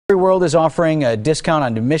World is offering a discount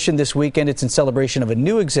on admission this weekend. It's in celebration of a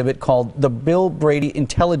new exhibit called the Bill Brady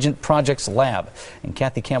Intelligent Projects Lab. And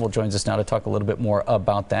Kathy Campbell joins us now to talk a little bit more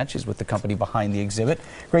about that. She's with the company behind the exhibit.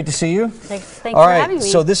 Great to see you. Thanks for having me.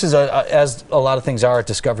 So this is, as a lot of things are at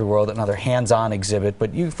Discovery World, another hands-on exhibit,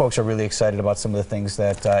 but you folks are really excited about some of the things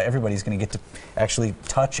that everybody's going to get to actually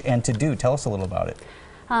touch and to do. Tell us a little about it.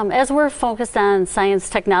 As we're focused on science,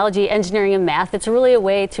 technology, engineering, and math, it's really a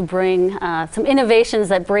way to bring some innovations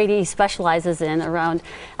that Brady specializes in around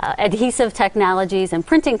adhesive technologies and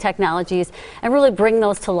printing technologies, and really bring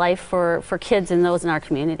those to life for kids and those in our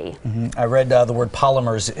community. I read the word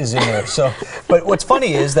polymers is in there. So, but what's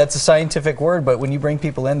funny is that's a scientific word, but when you bring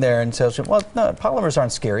people in there and say, well, no, polymers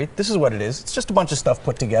aren't scary. This is what it is. It's just a bunch of stuff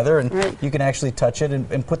put together, and you can actually touch it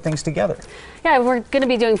and put things together. Yeah, we're going to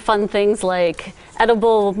be doing fun things like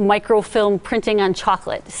edible microfilm printing on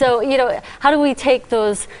chocolate. So, you know, how do we take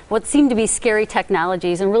those, what seem to be scary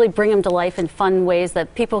technologies, and really bring them to life in fun ways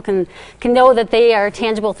that people can know that they are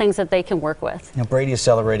tangible things that they can work with. Now, Brady is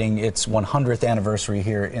celebrating its 100th anniversary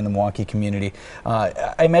here in the Milwaukee community.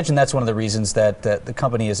 I imagine that's one of the reasons that the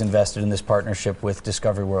company has invested in this partnership with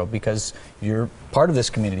Discovery World, because you're part of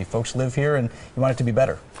this community. Folks live here and you want it to be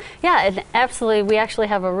better. Yeah, and absolutely. We actually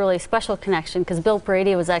have a really special connection because Bill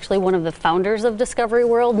Brady was actually one of the founders of Discovery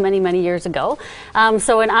World many years ago.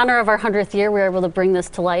 So in honor of our 100th year, we were able to bring this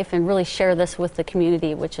to life and really share this with the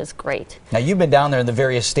community, which is great. Now, you've been down there in the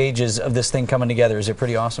various stages of this thing coming together. Is it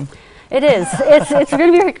pretty awesome? It is. It's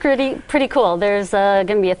going to be pretty cool. There's going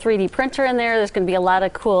to be a 3D printer in there. There's going to be a lot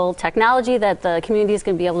of cool technology that the community is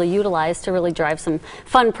going to be able to utilize to really drive some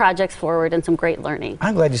fun projects forward and some great learning.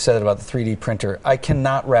 I'm glad you said that about the 3D printer. I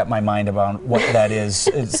cannot wrap my mind around what that is.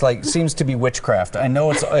 It's like, seems to be witchcraft. I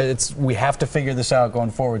know it's we have to figure this out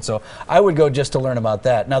going forward, so I would go just to learn about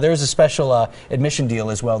that. Now, there's a special admission deal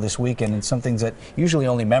as well this weekend, and some things that usually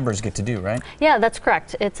only members get to do, right? Yeah, that's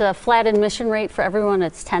correct. It's a flat admission rate for everyone.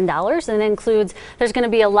 It's $10. And it includes, there's going to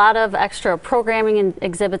be a lot of extra programming and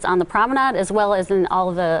exhibits on the promenade as well as in all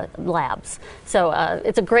of the labs. So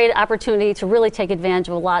it's a great opportunity to really take advantage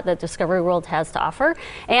of a lot that Discovery World has to offer,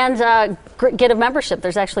 and get a membership.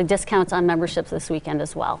 There's actually discounts on memberships this weekend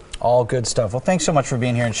as well. All good stuff. Well, thanks so much for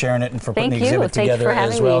being here and sharing it, and for putting the exhibit together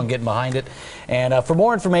as well and getting behind it. And for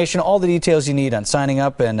more information, all the details you need on signing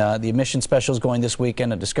up and the admission specials going this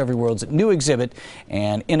weekend at Discovery World's new exhibit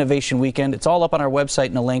and Innovation Weekend, it's all up on our website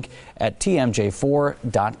in a link at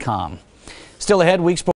WTMJ4.com. Still ahead, weeks